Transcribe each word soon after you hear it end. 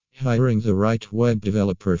Hiring the right web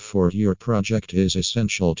developer for your project is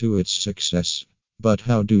essential to its success. But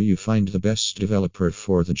how do you find the best developer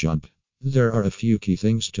for the job? There are a few key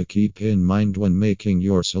things to keep in mind when making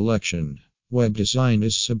your selection. Web design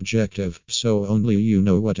is subjective, so only you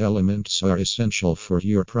know what elements are essential for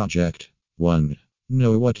your project. 1.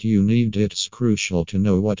 Know what you need. It's crucial to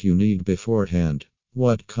know what you need beforehand.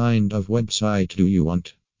 What kind of website do you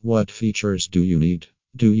want? What features do you need?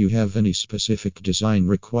 Do you have any specific design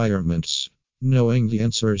requirements? Knowing the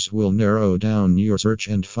answers will narrow down your search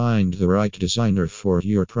and find the right designer for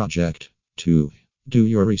your project. 2. Do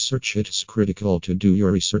your research. It's critical to do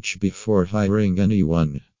your research before hiring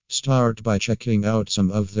anyone. Start by checking out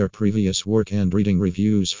some of their previous work and reading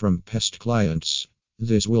reviews from past clients.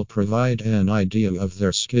 This will provide an idea of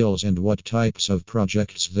their skills and what types of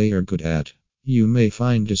projects they are good at. You may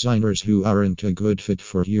find designers who aren't a good fit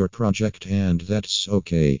for your project, and that's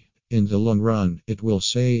okay. In the long run, it will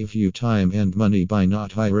save you time and money by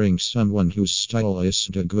not hiring someone whose style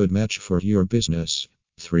isn't a good match for your business.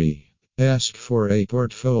 3. Ask for a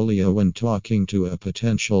portfolio when talking to a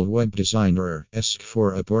potential web designer. Ask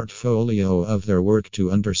for a portfolio of their work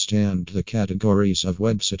to understand the categories of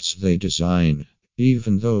websites they design.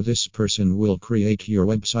 Even though this person will create your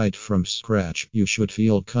website from scratch, you should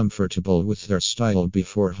feel comfortable with their style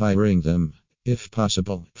before hiring them. If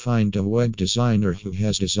possible, find a web designer who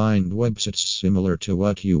has designed websites similar to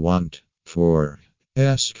what you want. 4.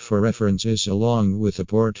 Ask for references along with a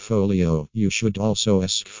portfolio. You should also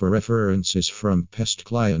ask for references from past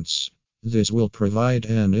clients. This will provide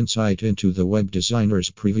an insight into the web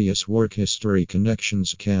designer's previous work history.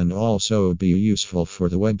 Connections can also be useful for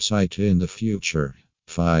the website in the future.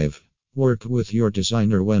 5. Work with your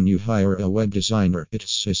designer. When you hire a web designer,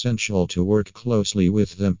 it's essential to work closely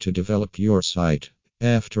with them to develop your site.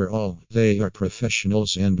 After all, they are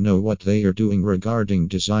professionals and know what they are doing regarding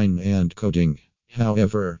design and coding.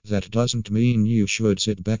 However, that doesn't mean you should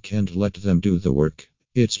sit back and let them do the work.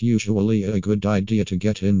 It's usually a good idea to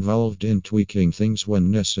get involved in tweaking things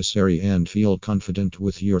when necessary and feel confident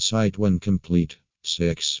with your site when complete.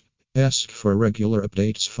 6. Ask for regular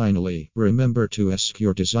updates. Finally, remember to ask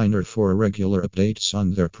your designer for regular updates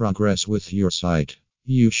on their progress with your site.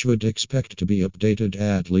 You should expect to be updated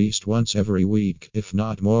at least once every week, if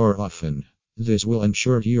not more often. This will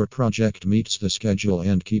ensure your project meets the schedule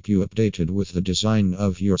and keep you updated with the design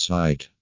of your site.